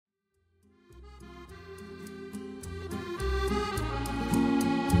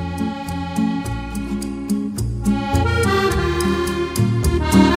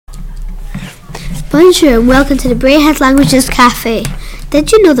Bonjour and welcome to the Braehead Languages Cafe.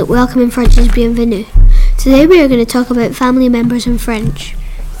 Did you know that welcome in French is bienvenue? Today we are going to talk about family members in French.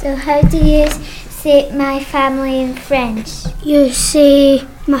 So how do you say my family in French? You say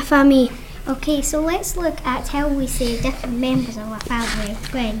ma famille. Okay, so let's look at how we say different members of our family in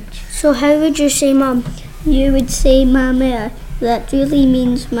French. So how would you say mum? You would say ma mère. That really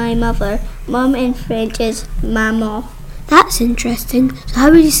means my mother. Mum in French is maman. That's interesting. So how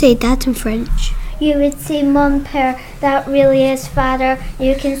would you say dad in French? You would say mon père, that really is father.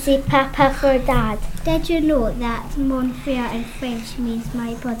 You can say papa for dad. Did you know that mon frère in French means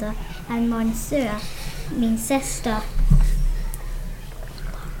my brother and mon sœur means sister?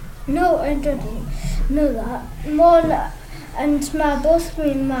 No, I didn't know that. Mon and ma both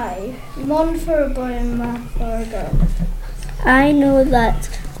mean my. Mon for a boy and ma for a girl. I know that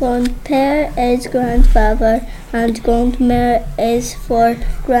grand-père is grandfather and grand-mère is for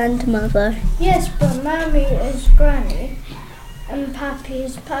grandmother. Yes, but mammy is granny and pappy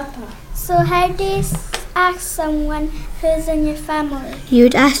is papa. So how do you ask someone who's in your family? You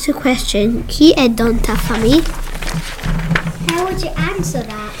would ask the question, qui est dans ta famille? How would you answer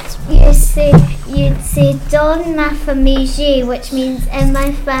that? You'd say dans ma famille j'ai, which means in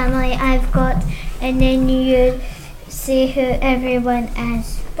my family I've got, and then you'd say who everyone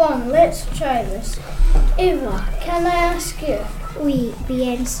is. Bon, let's try this. Eva, can I ask you? Oui,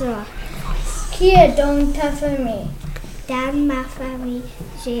 bien sûr. Qui est dans ta famille? Dans ma famille,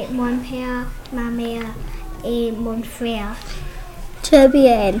 j'ai mon père, ma mère, et mon frère. Très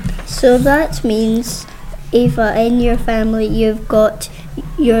bien. So that means, Eva, in your family you've got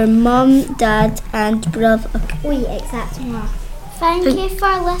your mum, dad and brother. Oui, exactement. Thank you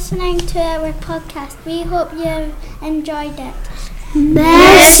for listening to our podcast. We hope you enjoyed it.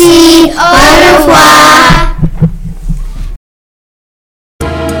 Merci. Au revoir.